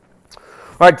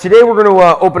All right, today we're going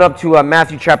to open up to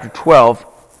Matthew chapter 12.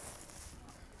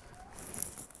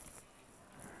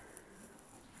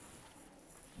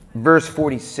 Verse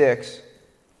 46.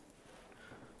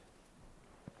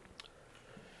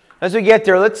 As we get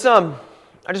there, I just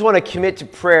want to commit to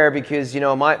prayer because,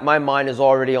 my mind is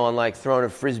already on like throwing a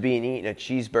frisbee and eating a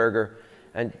cheeseburger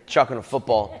and chucking a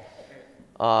football.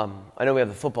 I know we have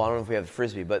the football, I don't know if we have the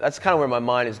frisbee, but that's kind of where my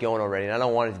mind is going already, and I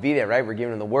don't want it to be there, right? We're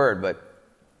giving them the word, but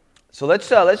so let's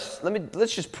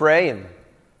just pray and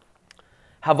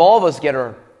have all of us get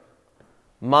our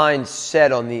minds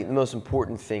set on the most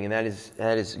important thing, and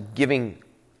that is giving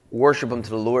worship unto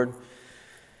the Lord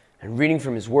and reading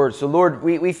from His Word. So Lord,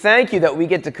 we thank You that we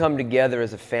get to come together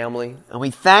as a family, and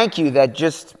we thank You that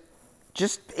just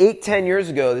 8-10 years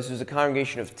ago this was a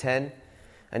congregation of 10,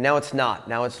 and now it's not.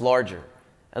 Now it's larger.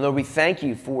 And Lord, we thank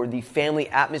You for the family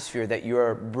atmosphere that You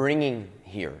are bringing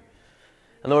here.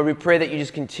 And Lord, we pray that You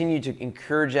just continue to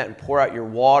encourage that and pour out Your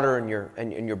water and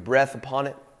your breath upon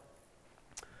it.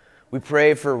 We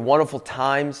pray for wonderful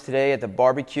times today at the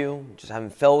barbecue, just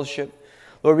having fellowship.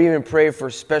 Lord, we even pray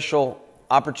for special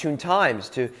opportune times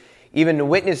to even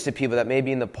witness to people that may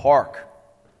be in the park.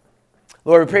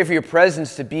 Lord, we pray for Your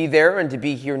presence to be there and to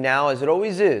be here now as it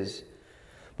always is.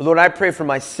 But Lord, I pray for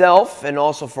myself and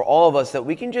also for all of us that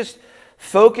we can just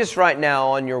focus right now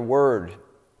on Your Word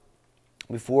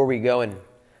before we go and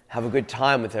have a good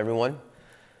time with everyone.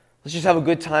 Let's just have a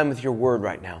good time with Your Word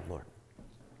right now, Lord.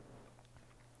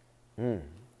 In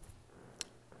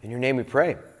Your name we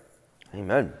pray.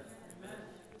 Amen.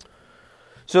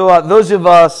 So those of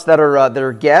us that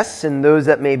are guests and those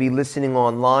that may be listening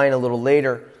online a little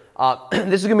later,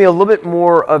 this is going to be a little bit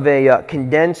more of a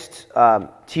condensed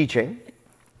teaching.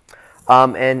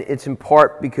 And it's in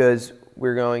part because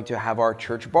we're going to have our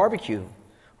church barbecue,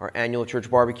 our annual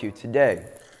church barbecue today.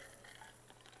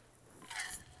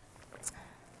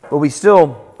 But we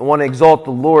still want to exalt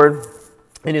the Lord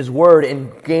in His Word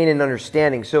and gain an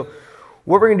understanding. So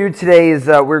what we're going to do today is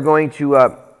we're going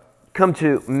to come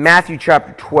to Matthew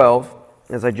chapter 12,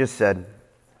 as I just said.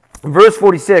 Verse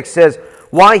 46 says,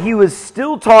 "While He was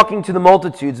still talking to the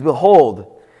multitudes,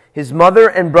 behold, His mother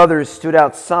and brothers stood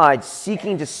outside,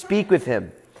 seeking to speak with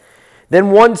Him.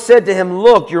 Then one said to Him,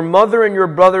 'Look, your mother and your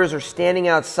brothers are standing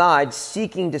outside,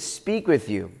 seeking to speak with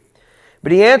you.'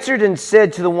 But He answered and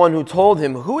said to the one who told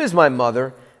Him, 'Who is my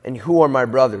mother and who are my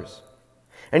brothers?'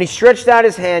 And He stretched out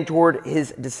His hand toward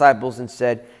His disciples and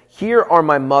said, 'Here are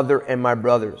my mother and my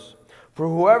brothers. For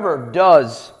whoever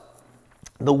does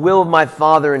the will of my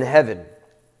Father in heaven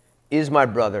is my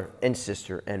brother and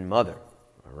sister and mother.'"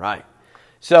 All right.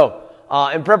 So,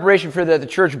 in preparation for the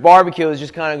church barbecue, I was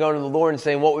just kind of going to the Lord and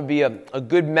saying what would be a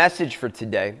good message for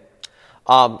today.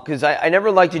 Because I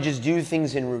never like to just do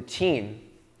things in routine.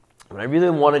 But I really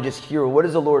want to just hear what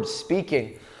is the Lord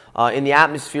speaking in the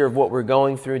atmosphere of what we're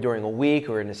going through during a week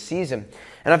or in a season.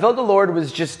 And I felt the Lord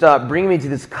was just bringing me to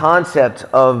this concept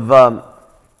of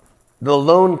the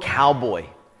lone cowboy.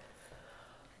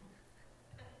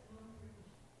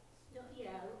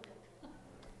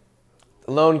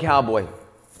 The lone cowboy.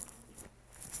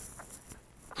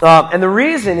 And the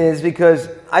reason is because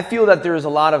I feel that there's a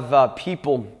lot of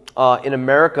people in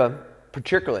America,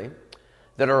 particularly,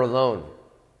 that are alone.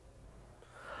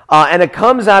 And it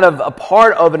comes out of a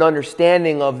part of an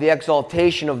understanding of the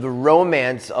exaltation of the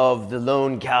romance of the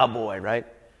lone cowboy, right?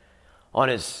 On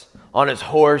his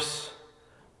horse,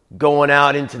 going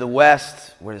out into the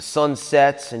west where the sun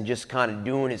sets and just kind of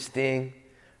doing his thing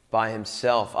by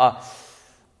himself.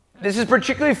 This is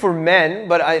particularly for men,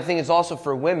 but I think it's also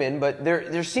for women. But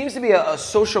there seems to be a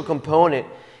social component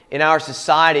in our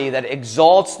society that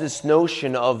exalts this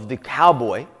notion of the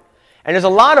cowboy. And there's a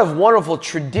lot of wonderful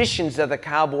traditions that the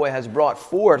cowboy has brought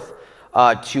forth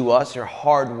to us. Their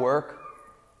hard work,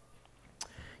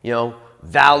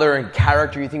 valor and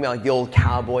character. You think about like the old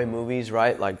cowboy movies,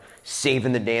 right? Like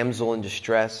Saving the Damsel in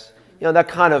Distress. That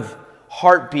kind of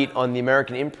heartbeat on the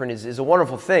American imprint is a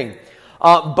wonderful thing.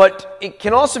 But it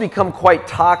can also become quite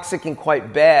toxic and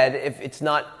quite bad if it's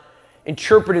not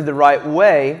interpreted the right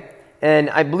way. And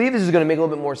I believe this is going to make a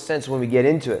little bit more sense when we get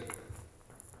into it.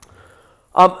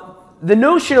 The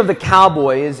notion of the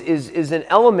cowboy is an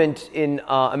element in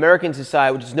American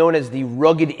society which is known as the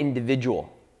rugged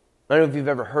individual. I don't know if you've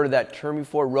ever heard of that term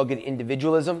before, rugged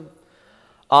individualism.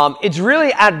 It's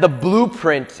really at the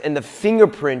blueprint and the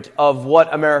fingerprint of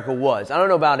what America was. I don't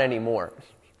know about anymore.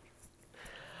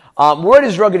 What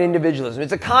is rugged individualism?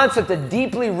 It's a concept that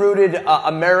deeply rooted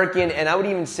American, and I would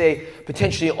even say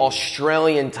potentially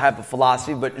Australian type of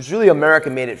philosophy, but it's really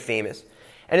America made it famous.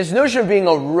 And this notion of being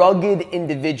a rugged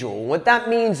individual. What that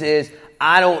means is,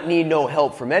 I don't need no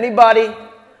help from anybody.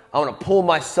 I want to pull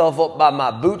myself up by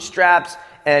my bootstraps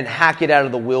and hack it out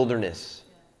of the wilderness.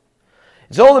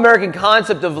 It's the old American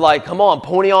concept of like, come on,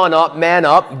 pony on up, man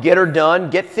up, get her done,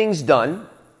 get things done.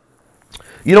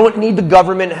 You don't need the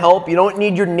government help. You don't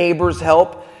need your neighbor's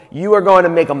help. You are going to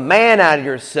make a man out of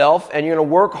yourself, and you're going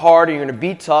to work hard, and you're going to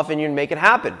be tough, and you're going to make it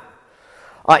happen.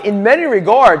 In many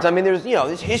regards, I mean,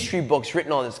 there's history books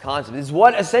written on this concept. It's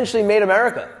what essentially made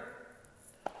America.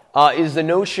 Is the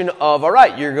notion of, all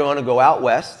right, you're going to go out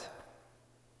west.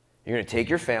 You're going to take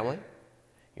your family.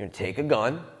 You're going to take a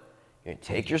gun. You're going to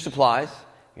take your supplies.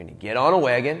 You're going to get on a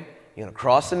wagon. You're going to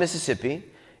cross the Mississippi.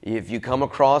 If you come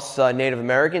across Native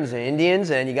Americans and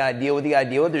Indians and you got to deal with what you got to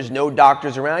deal with, there's no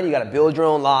doctors around. You got to build your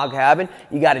own log cabin.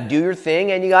 You got to do your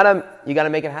thing, and you got to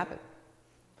make it happen.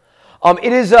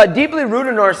 It is deeply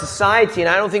rooted in our society, and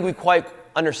I don't think we quite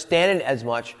understand it as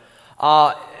much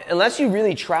unless you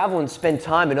really travel and spend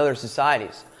time in other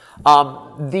societies.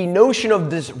 The notion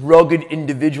of this rugged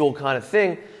individual kind of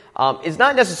thing is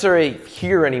not necessarily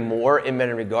here anymore in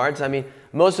many regards. I mean,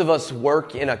 most of us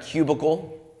work in a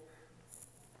cubicle.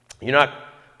 You're not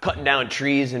cutting down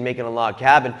trees and making a log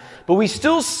cabin, but we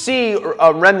still see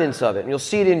remnants of it. And you'll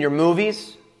see it in your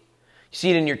movies. You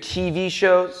see it in your TV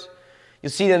shows.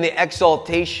 You'll see it in the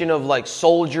exaltation of like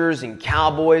soldiers and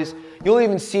cowboys. You'll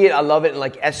even see it, I love it, in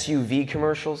like SUV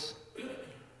commercials.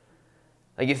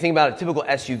 Like you think about a typical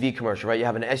SUV commercial, right? You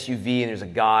have an SUV and there's a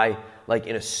guy like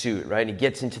in a suit, right? And he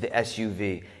gets into the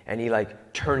SUV and he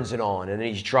like turns it on and then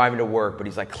he's driving to work, but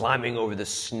he's like climbing over the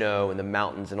snow and the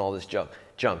mountains and all this junk.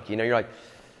 You know, you're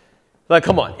like,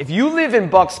 come on. If you live in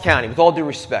Bucks County, with all due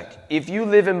respect, if you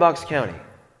live in Bucks County,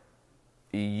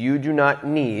 you do not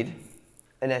need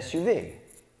an SUV.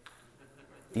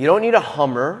 You don't need a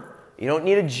Hummer. You don't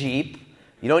need a Jeep.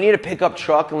 You don't need a pickup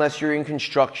truck unless you're in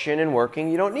construction and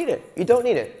working. You don't need it. You don't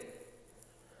need it.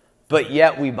 But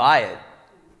yet we buy it,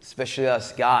 especially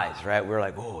us guys, right? We're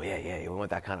like, oh, yeah, we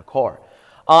want that kind of car.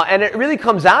 And it really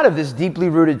comes out of this deeply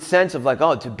rooted sense of like,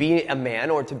 to be a man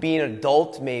or to be an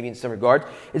adult maybe in some regard.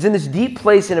 It's in this deep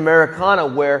place in Americana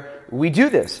where we do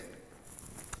this.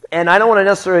 And I don't want to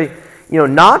necessarily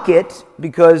knock it,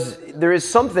 because there is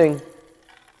something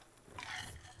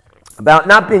about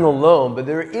not being alone, but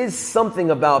there is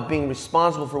something about being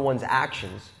responsible for one's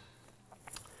actions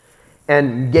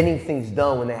and getting things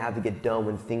done when they have to get done,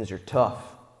 when things are tough.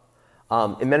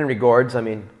 In many regards, I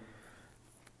mean,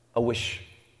 I wish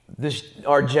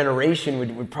our generation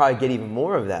would probably get even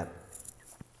more of that.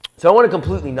 So I want to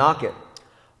completely knock it,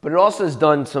 but it also has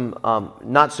done some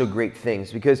not so great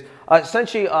things, because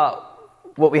essentially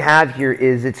what we have here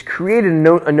is it's created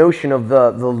a notion of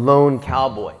the lone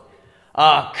cowboy.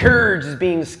 Courage is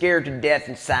being scared to death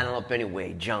and saddle up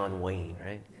anyway, John Wayne,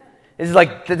 right?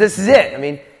 This is it. I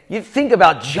mean, you think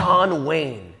about John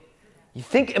Wayne.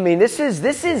 This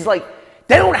is like,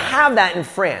 they don't have that in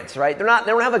France, right? They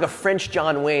don't have like a French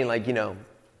John Wayne, like,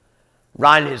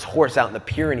 riding his horse out in the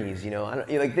Pyrenees, they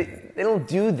don't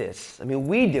do this. I mean,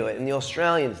 we do it, and the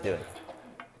Australians do it.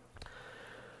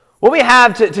 What we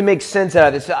have to make sense out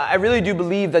of this, I really do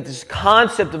believe that this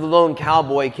concept of the lone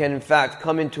cowboy can, in fact,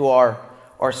 come into our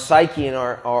psyche and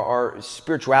our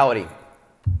spirituality.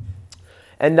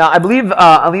 And I believe,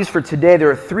 at least for today, there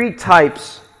are three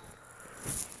types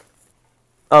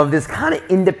of this kind of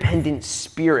independent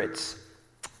spirits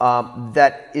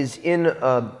that is in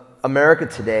America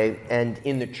today and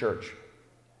in the church.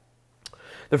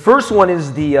 The first one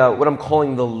is what I'm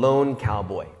calling the lone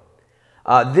cowboy.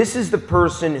 This is the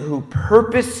person who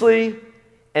purposely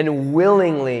and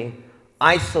willingly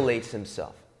isolates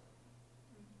himself.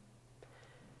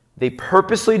 They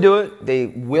purposely do it. They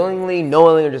willingly,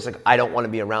 knowingly are just like, I don't want to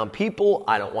be around people.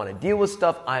 I don't want to deal with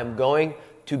stuff. I am going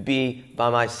to be by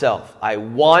myself. I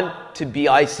want to be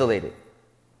isolated.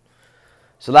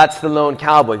 So that's the lone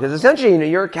cowboy. Because essentially,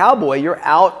 you're a cowboy. You're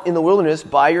out in the wilderness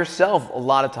by yourself a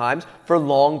lot of times for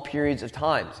long periods of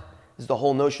times. This is the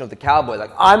whole notion of the cowboy. Like,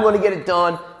 I'm going to get it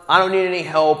done. I don't need any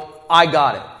help. I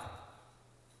got it.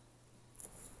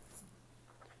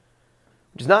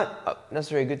 Which is not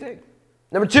necessarily a good thing.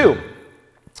 Number two,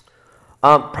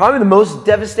 probably the most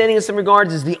devastating in some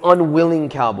regards is the unwilling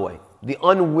cowboy. The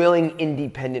unwilling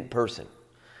independent person.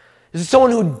 This is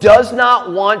someone who does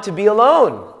not want to be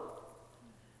alone.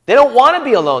 They don't want to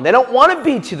be alone. They don't want to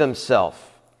be to themselves.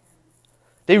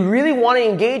 They really want to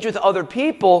engage with other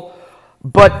people,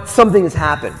 but something has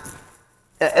happened.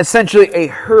 Essentially, a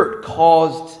hurt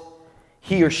caused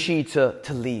he or she to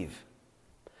leave.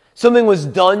 Something was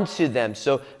done to them,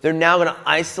 so they're now going to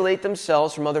isolate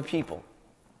themselves from other people.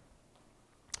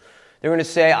 They're going to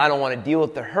say, I don't want to deal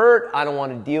with the hurt. I don't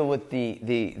want to deal with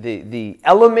the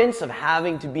elements of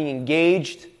having to be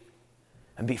engaged.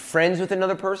 and be friends with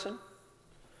another person.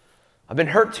 I've been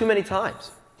hurt too many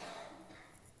times.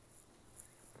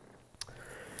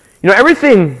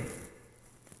 Everything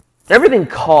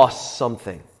costs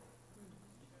something.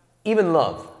 Even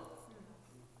love.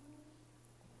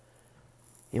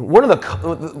 One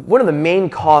of the main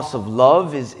costs of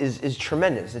love is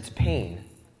tremendous. It's pain.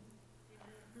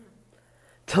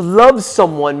 To love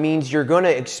someone means you're going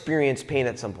to experience pain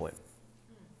at some point.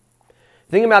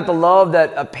 Think about the love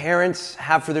that parents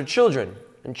have for their children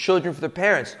and children for their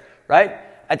parents, right?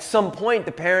 At some point,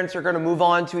 the parents are going to move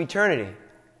on to eternity.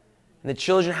 And the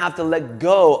children have to let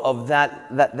go of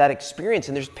that experience.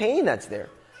 And there's pain that's there.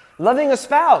 Loving a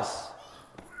spouse.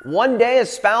 One day a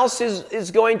spouse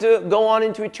is going to go on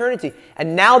into eternity.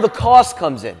 And now the cost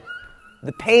comes in.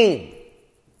 The pain.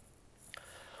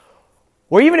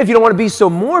 Or even if you don't want to be so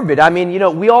morbid,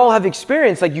 we all have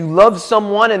experienced, like you love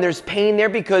someone and there's pain there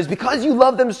because you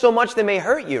love them so much they may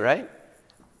hurt you, right?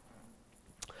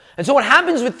 And so what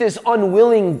happens with this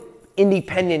unwilling,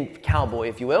 independent cowboy,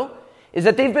 if you will, is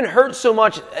that they've been hurt so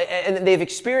much and they've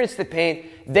experienced the pain,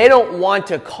 they don't want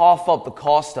to cough up the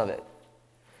cost of it.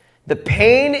 The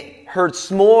pain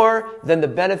hurts more than the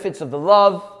benefits of the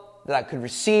love that I could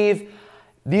receive.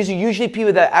 These are usually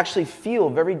people that actually feel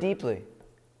very deeply.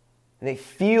 And they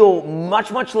feel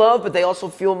much, much love, but they also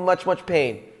feel much, much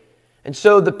pain. And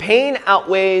so the pain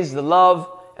outweighs the love,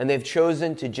 and they've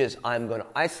chosen to I'm going to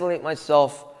isolate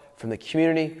myself from the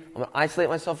community. I'm going to isolate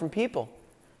myself from people.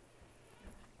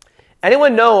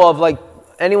 Anyone know of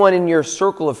anyone in your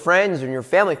circle of friends or in your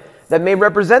family that may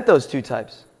represent those two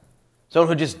types? Someone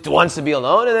who just wants to be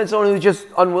alone, and then someone who just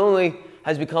unwillingly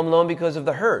has become alone because of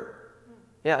the hurt.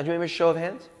 Yeah, do you remember a show of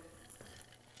hands?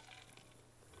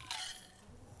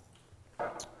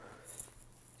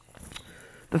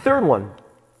 The third one,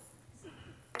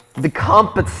 the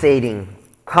compensating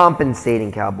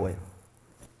cowboy.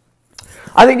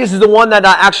 I think this is the one that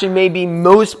actually may be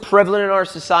most prevalent in our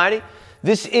society.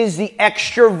 This is the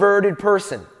extroverted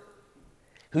person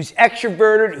who's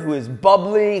extroverted, who is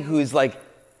bubbly, who is like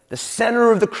the center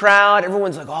of the crowd.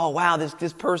 Everyone's like, oh, wow,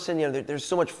 this person, they're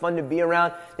so much fun to be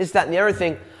around. This, that, and the other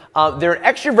thing. They're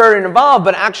extroverted and involved,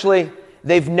 but actually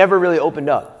they've never really opened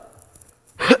up.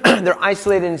 They're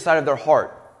isolated inside of their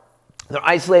heart. They're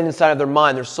isolated inside of their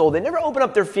mind, their soul. They never open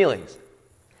up their feelings.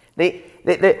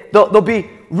 They'll be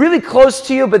really close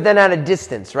to you, but then at a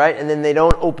distance, right? And then they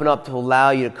don't open up to allow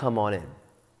you to come on in.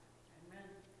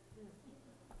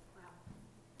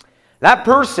 That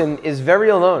person is very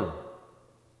alone.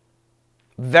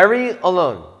 Very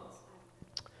alone.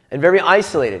 And very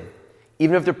isolated.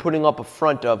 Even if they're putting up a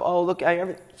front of, oh, look,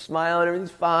 I smile and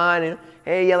everything's fine.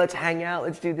 Hey, yeah, let's hang out.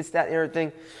 Let's do this, that, and the other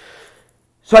thing.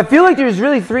 So I feel like there's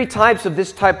really three types of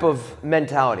this type of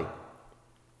mentality.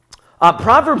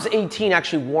 Proverbs 18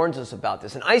 actually warns us about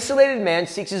this. An isolated man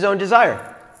seeks his own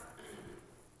desire.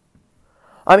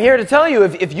 I'm here to tell you,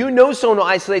 if you know someone who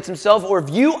isolates himself, or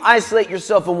if you isolate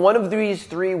yourself in one of these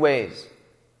three ways,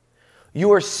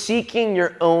 you are seeking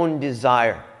your own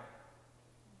desire.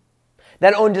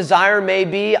 That own desire may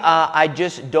be, I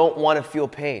just don't want to feel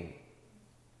pain.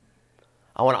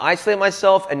 I want to isolate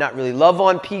myself and not really love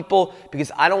on people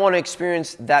because I don't want to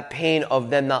experience that pain of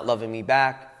them not loving me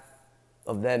back,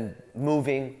 of them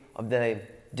moving, of them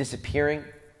disappearing.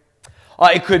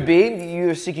 It could be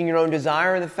you're seeking your own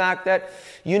desire in the fact that,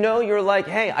 you're like,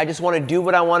 hey, I just want to do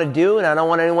what I want to do and I don't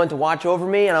want anyone to watch over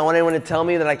me and I don't want anyone to tell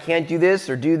me that I can't do this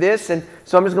or do this, and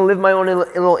so I'm just going to live my own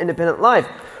little independent life.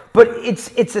 But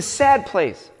it's a sad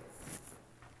place.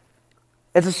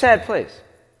 It's a sad place.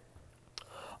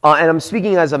 And I'm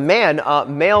speaking as a man,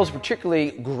 males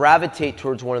particularly gravitate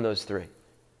towards one of those three.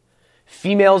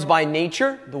 Females by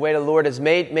nature, the way the Lord has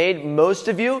made most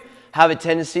of you, have a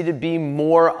tendency to be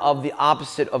more of the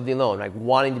opposite of the alone, like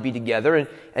wanting to be together.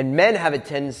 And men have a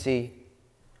tendency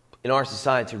in our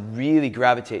society to really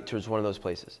gravitate towards one of those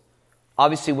places.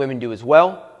 Obviously women do as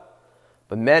well,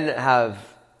 but men have,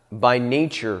 by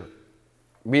nature,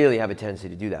 really have a tendency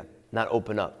to do that, not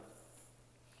open up.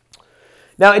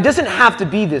 Now, it doesn't have to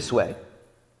be this way.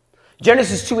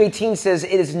 Genesis 2:18 says,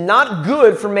 it is not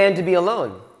good for man to be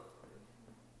alone.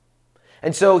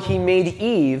 And so he made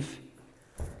Eve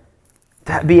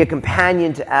to be a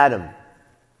companion to Adam.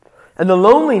 And the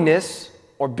loneliness,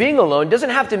 or being alone,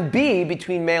 doesn't have to be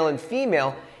between male and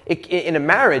female in a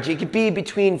marriage. It could be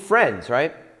between friends,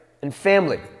 right? And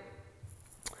family.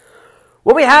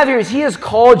 What we have here is He has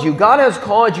called you, God has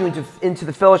called you into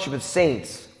the fellowship of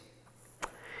saints.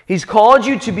 He's called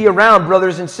you to be around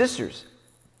brothers and sisters.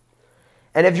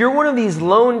 And if you're one of these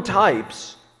lone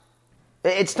types,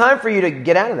 it's time for you to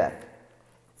get out of that.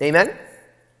 Amen?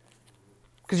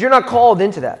 Because you're not called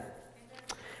into that.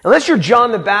 Unless you're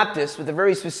John the Baptist with a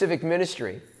very specific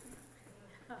ministry,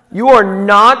 you are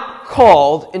not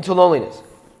called into loneliness.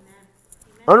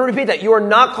 I want to repeat that. You are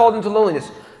not called into loneliness.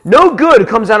 No good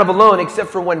comes out of alone except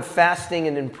for when fasting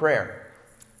and in prayer.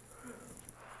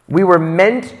 We were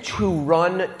meant to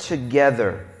run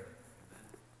together.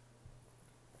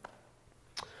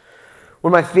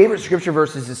 One of my favorite scripture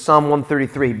verses is Psalm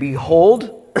 133.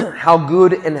 Behold, how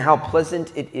good and how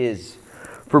pleasant it is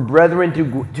for brethren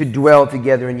to dwell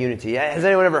together in unity. Has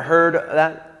anyone ever heard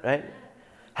that? Right?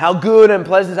 How good and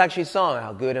pleasant is actually a song.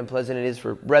 How good and pleasant it is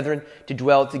for brethren to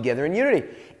dwell together in unity.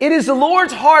 It is the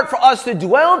Lord's heart for us to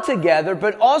dwell together,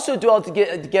 but also dwell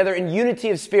together in unity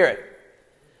of spirit.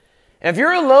 And if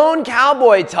you're a lone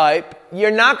cowboy type,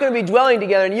 you're not going to be dwelling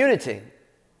together in unity.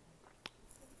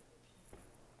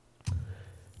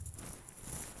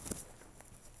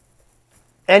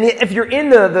 And if you're in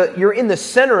you're in the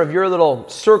center of your little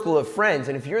circle of friends,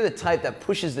 and if you're the type that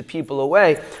pushes the people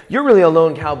away, you're really a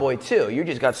lone cowboy too. You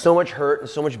just got so much hurt and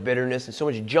so much bitterness and so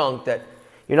much junk that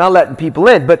you're not letting people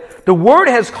in. But the Word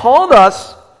has called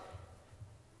us,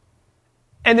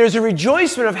 and there's a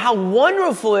rejoicing of how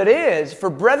wonderful it is for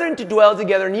brethren to dwell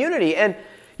together in unity. And,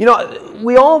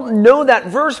 we all know that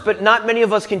verse, but not many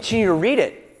of us continue to read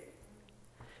it.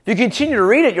 If you continue to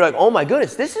read it, you're like, oh my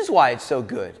goodness, this is why it's so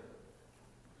good.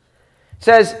 It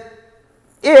says,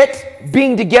 it,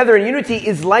 being together in unity,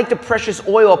 is like the precious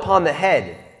oil upon the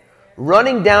head,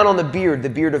 running down on the beard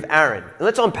of Aaron. And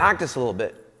let's unpack this a little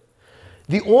bit.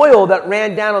 The oil that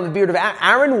ran down on the beard of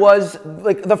Aaron was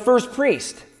like the first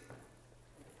priest.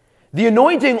 The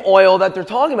anointing oil that they're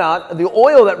talking about,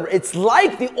 it's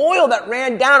like the oil that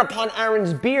ran down upon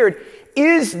Aaron's beard,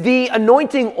 is the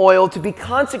anointing oil to be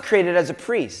consecrated as a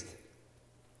priest.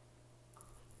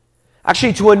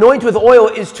 Actually, to anoint with oil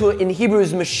in Hebrew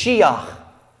is Mashiach.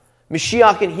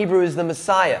 Mashiach in Hebrew is the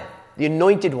Messiah, the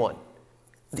anointed one.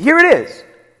 Here it is.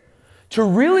 To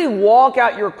really walk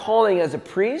out your calling as a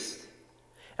priest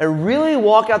and really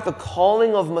walk out the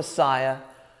calling of Messiah,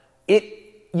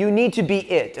 you need to be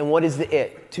it. And what is the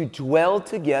it? To dwell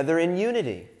together in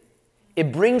unity.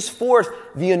 It brings forth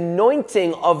the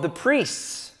anointing of the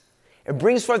priests. It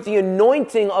brings forth the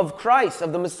anointing of Christ,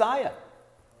 of the Messiah.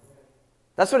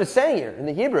 That's what it's saying here in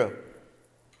the Hebrew.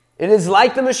 It is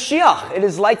like the Mashiach. It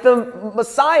is like the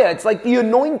Messiah. It's like the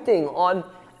anointing on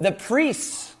the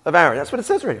priests of Aaron. That's what it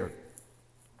says right here.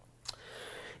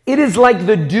 It is like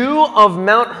the dew of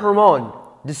Mount Hermon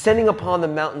descending upon the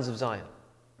mountains of Zion.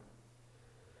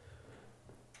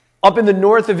 Up in the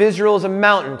north of Israel is a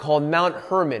mountain called Mount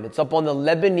Hermon. It's up on the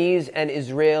Lebanese and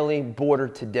Israeli border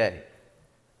today.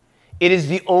 It is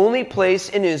the only place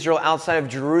in Israel outside of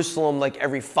Jerusalem, like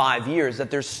every 5 years,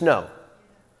 that there's snow.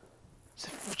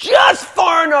 It's just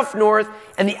far enough north,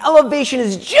 and the elevation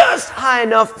is just high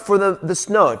enough for the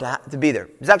snow to be there.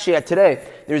 It's actually, today,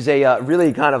 there's a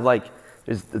really kind of like,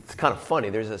 it's kind of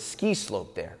funny, there's a ski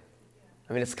slope there.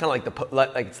 I mean, it's kind of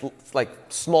like it's like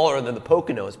smaller than the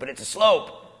Poconos, but it's a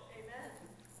slope.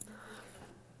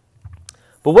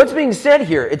 But what's being said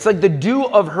here, it's like the dew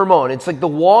of Hermon. It's like the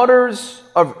waters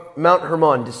of Mount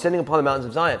Hermon descending upon the mountains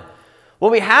of Zion.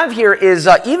 What we have here is,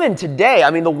 even today,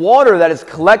 the water that is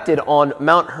collected on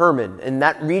Mount Hermon in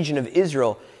that region of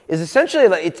Israel is essentially,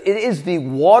 it is the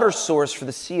water source for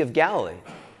the Sea of Galilee.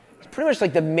 It's pretty much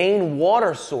like the main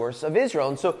water source of Israel.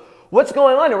 And so what's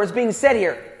going on here? What's being said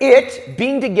here? It,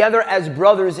 being together as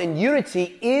brothers in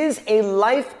unity, is a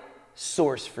life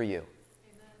source for you.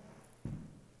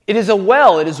 It is a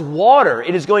well, it is water.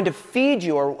 It is going to feed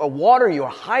you or water you or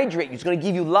hydrate you. It's going to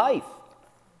give you life.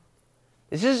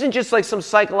 This isn't just like some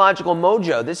psychological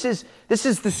mojo. This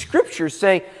is the scriptures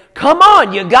saying, come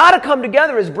on, you got to come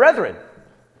together as brethren.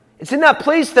 It's in that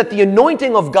place that the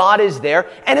anointing of God is there,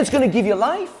 and it's going to give you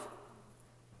life.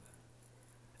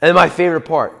 And my favorite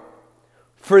part,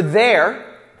 for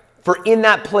in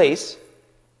that place,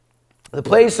 the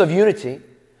place of unity,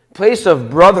 place of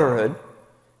brotherhood,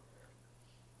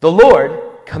 the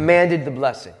Lord commanded the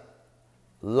blessing,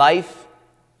 life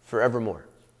forevermore.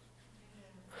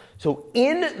 So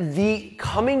in the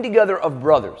coming together of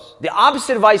brothers, the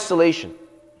opposite of isolation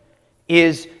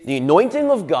is the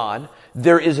anointing of God,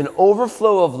 there is an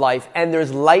overflow of life, and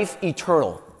there's life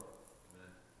eternal.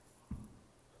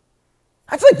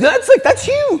 That's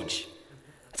huge.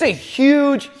 That's a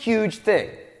huge, huge thing.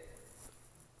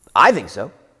 I think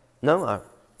so. No?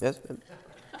 Yes?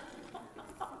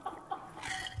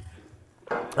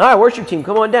 All right, worship team,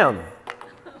 come on down.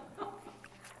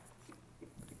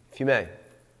 If you may.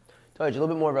 Tell you, a little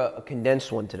bit more of a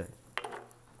condensed one today.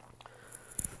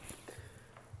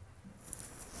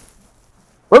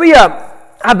 What we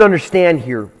have to understand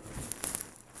here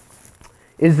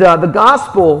is the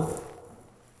gospel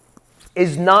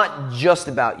is not just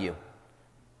about you.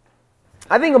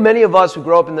 I think of many of us who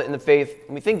grow up in the faith,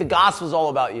 and we think the gospel is all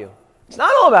about you. It's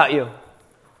not all about you.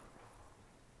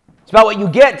 It's about what you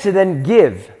get to then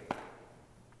give.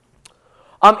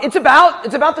 It's about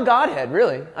the Godhead,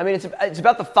 really. I mean, it's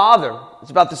about the Father.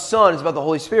 It's about the Son. It's about the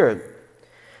Holy Spirit.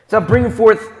 It's about bringing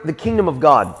forth the kingdom of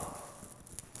God.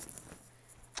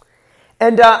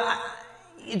 And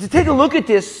to take a look at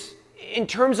this in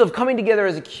terms of coming together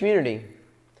as a community,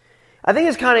 I think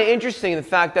it's kind of interesting the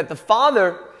fact that the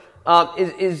Father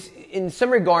is in some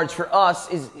regards for us,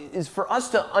 is for us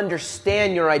to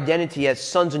understand your identity as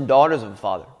sons and daughters of the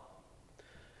Father.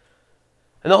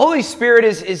 And the Holy Spirit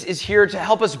is here to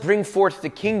help us bring forth the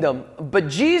kingdom. But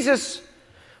Jesus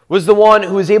was the one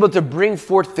who was able to bring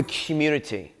forth the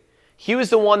community. He was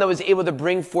the one that was able to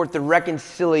bring forth the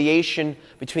reconciliation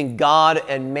between God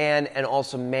and man, and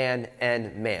also man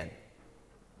and man.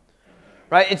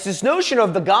 Right? It's this notion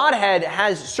of the Godhead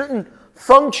has certain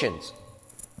functions.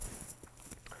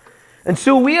 And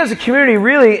so we as a community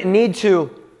really need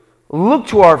to look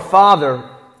to our Father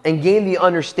and gain the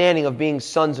understanding of being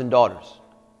sons and daughters.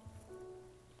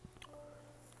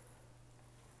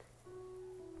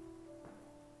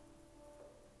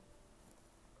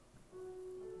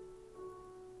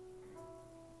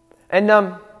 And,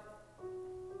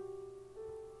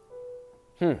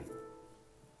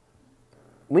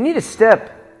 we need to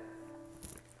step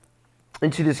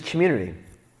into this community.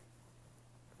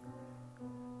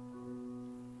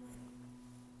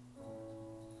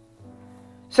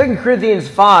 Second Corinthians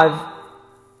 5,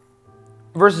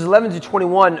 verses 11 to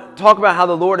 21, talk about how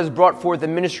the Lord has brought forth the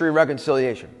ministry of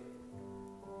reconciliation.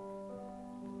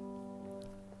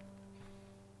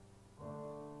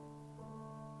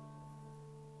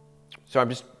 So I'm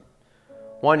just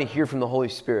wanting to hear from the Holy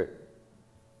Spirit.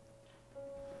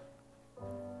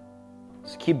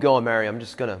 Just keep going, Mary. I'm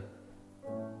just going to...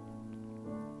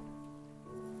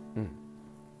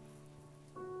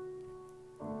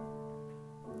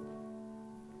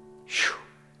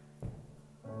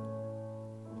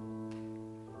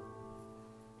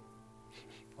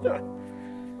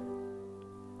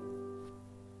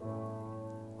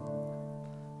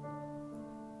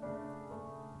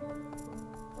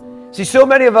 See, so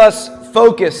many of us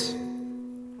focus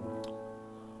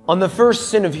on the first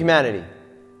sin of humanity.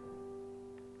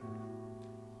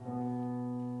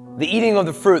 The eating of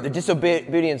the fruit, the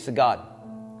disobedience to God.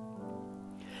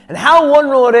 And how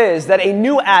wonderful it is that a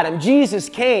new Adam, Jesus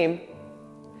came,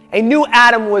 a new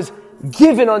Adam was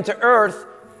given unto earth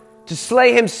to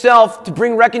slay himself, to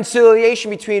bring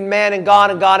reconciliation between man and God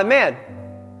and man.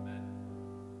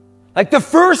 Like the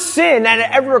first sin that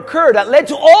had ever occurred that led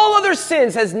to all other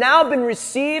sins has now been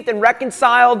received and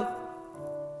reconciled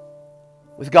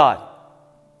with God.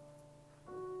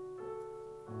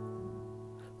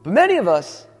 But many of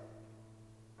us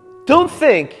don't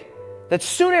think that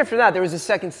soon after that there was a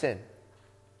second sin.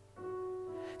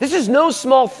 This is no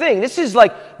small thing. This is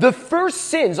like the first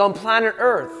sins on planet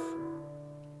Earth.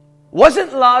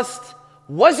 Wasn't lust,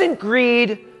 wasn't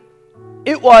greed.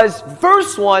 It was,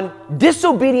 first one,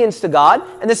 disobedience to God,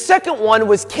 and the second one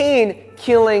was Cain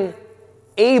killing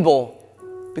Abel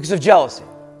because of jealousy.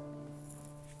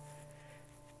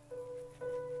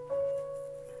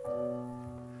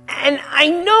 And I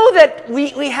know that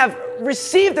we have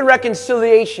received the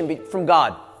reconciliation from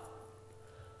God.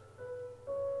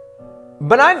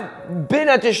 But I've been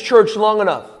at this church long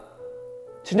enough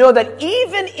to know that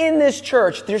even in this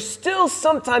church, there's still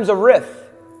sometimes a rift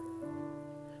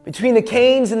between the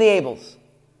Cains and the Abels.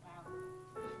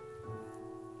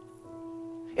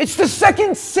 It's the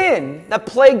second sin that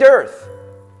plagued earth.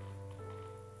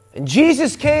 And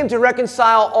Jesus came to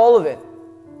reconcile all of it.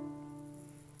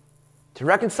 To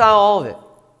reconcile all of it.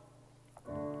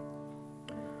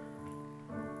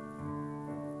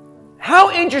 How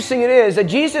interesting it is that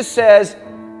Jesus says,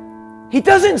 He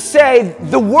doesn't say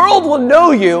the world will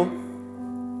know you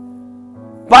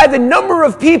by the number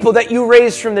of people that you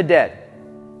raised from the dead.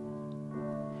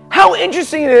 How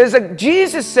interesting it is that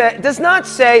Jesus does not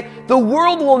say the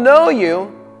world will know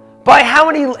you by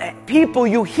how many people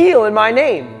you heal in my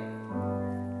name.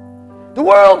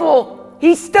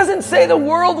 He doesn't say the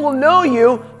world will know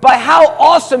you by how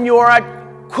awesome you are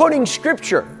at quoting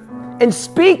scripture and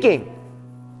speaking.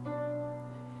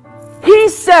 He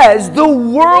says the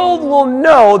world will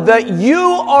know that you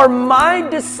are my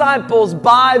disciples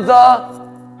by the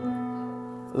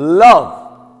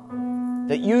love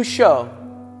that you show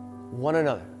one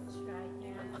another.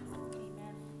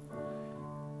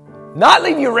 Not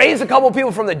that you raise a couple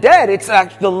people from the dead. It's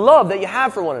actually the love that you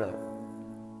have for one another.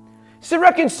 It's the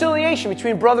reconciliation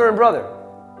between brother and brother.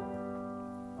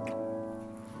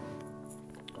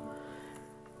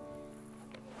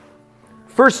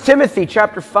 1 Timothy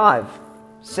chapter 5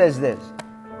 says this: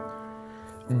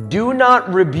 "Do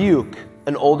not rebuke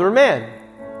an older man,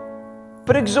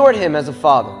 but exhort him as a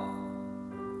father.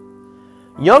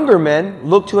 Younger men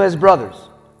look to as brothers,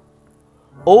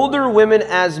 older women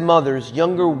as mothers,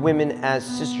 younger women as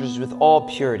sisters with all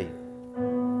purity."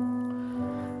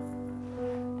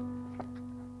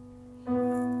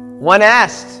 When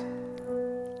asked,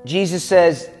 Jesus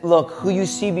says, "Look, who you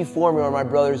see before me are my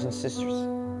brothers and sisters."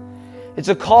 It's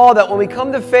a call that when we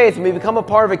come to faith and we become a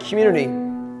part of a community,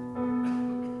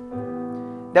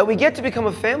 that we get to become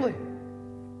a family.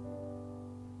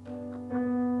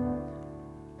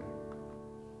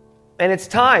 And it's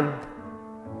time.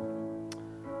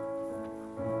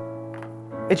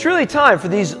 It's really time for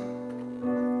these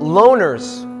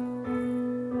loners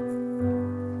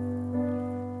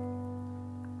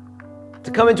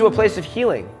to come into a place of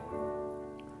healing.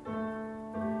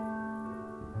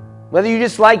 Whether you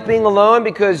just like being alone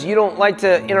because you don't like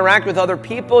to interact with other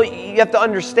people, you have to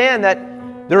understand that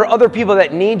there are other people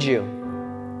that need you.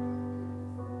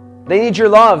 They need your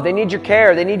love, they need your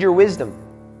care, they need your wisdom.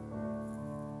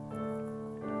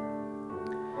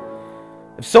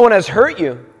 If someone has hurt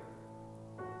you,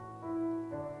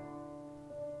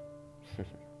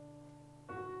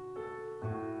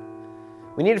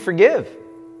 we need to forgive.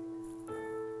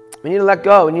 We need to let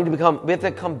go. We have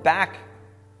to come back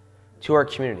to our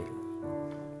community.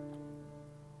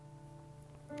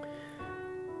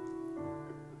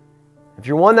 If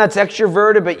you're one that's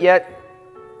extroverted, but yet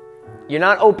you're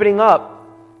not opening up,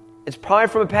 it's probably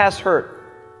from a past hurt.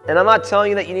 And I'm not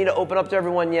telling you that you need to open up to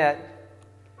everyone yet.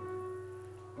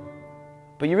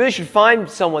 But you really should find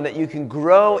someone that you can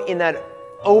grow in that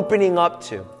opening up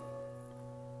to.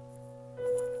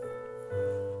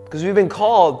 Because we've been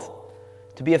called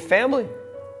to be a family.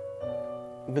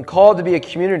 We've been called to be a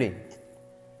community.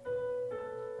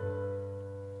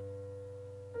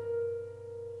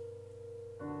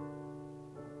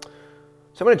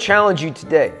 So I'm going to challenge you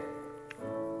today.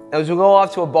 As we go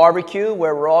off to a barbecue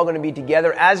where we're all going to be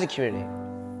together as a community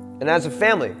and as a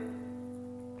family,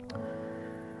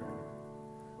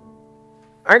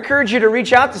 I encourage you to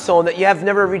reach out to someone that you have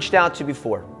never reached out to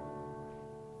before.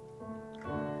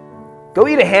 Go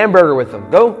eat a hamburger with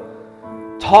them. Go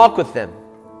talk with them.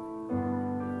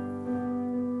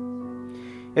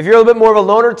 If you're a little bit more of a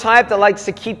loner type that likes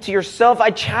to keep to yourself,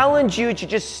 I challenge you to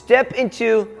just step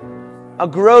into a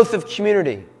growth of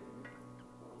community.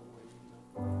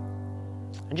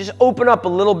 And just open up a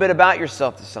little bit about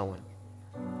yourself to someone.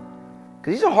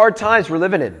 Because these are hard times we're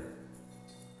living in.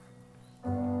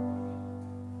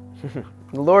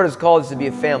 The Lord has called us to be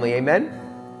a family. Amen?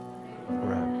 All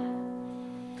right.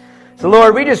 So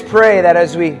Lord, we just pray that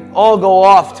as we all go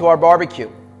off to our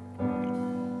barbecue,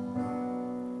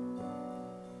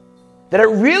 that it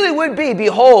really would be,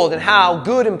 behold, and how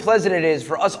good and pleasant it is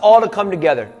for us all to come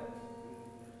together.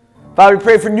 Father, we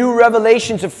pray for new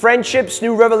revelations of friendships,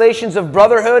 new revelations of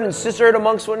brotherhood and sisterhood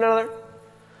amongst one another.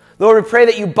 Lord, we pray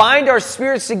that you bind our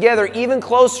spirits together even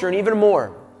closer and even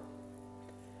more.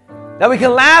 That we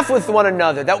can laugh with one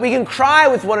another, that we can cry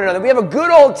with one another. We have a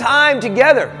good old time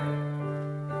together.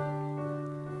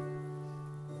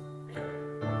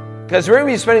 Because we're going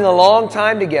to be spending a long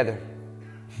time together.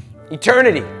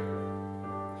 Eternity.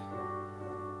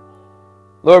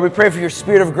 Lord, we pray for your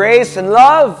spirit of grace and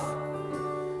love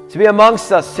to be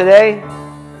amongst us today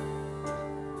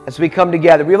as we come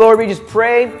together. Lord, we just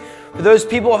pray for those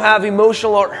people who have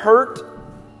emotional hurt,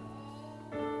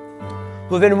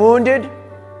 who have been wounded.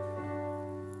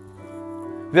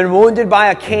 You've been wounded by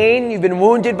a cane. You've been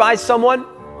wounded by someone.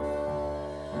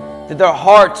 That their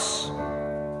hearts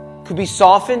could be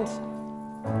softened.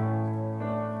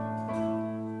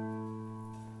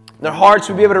 Their hearts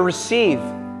would be able to receive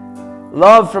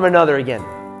love from another again.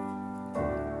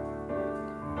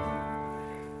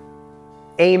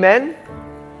 Amen.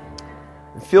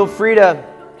 Feel free to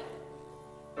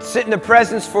sit in the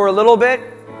presence for a little bit.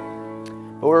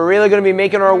 But we're really going to be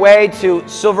making our way to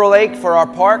Silver Lake for our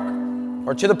park.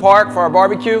 Or to the park for our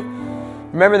barbecue.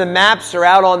 Remember, the maps are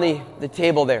out on the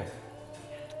table there.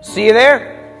 See you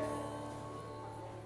there.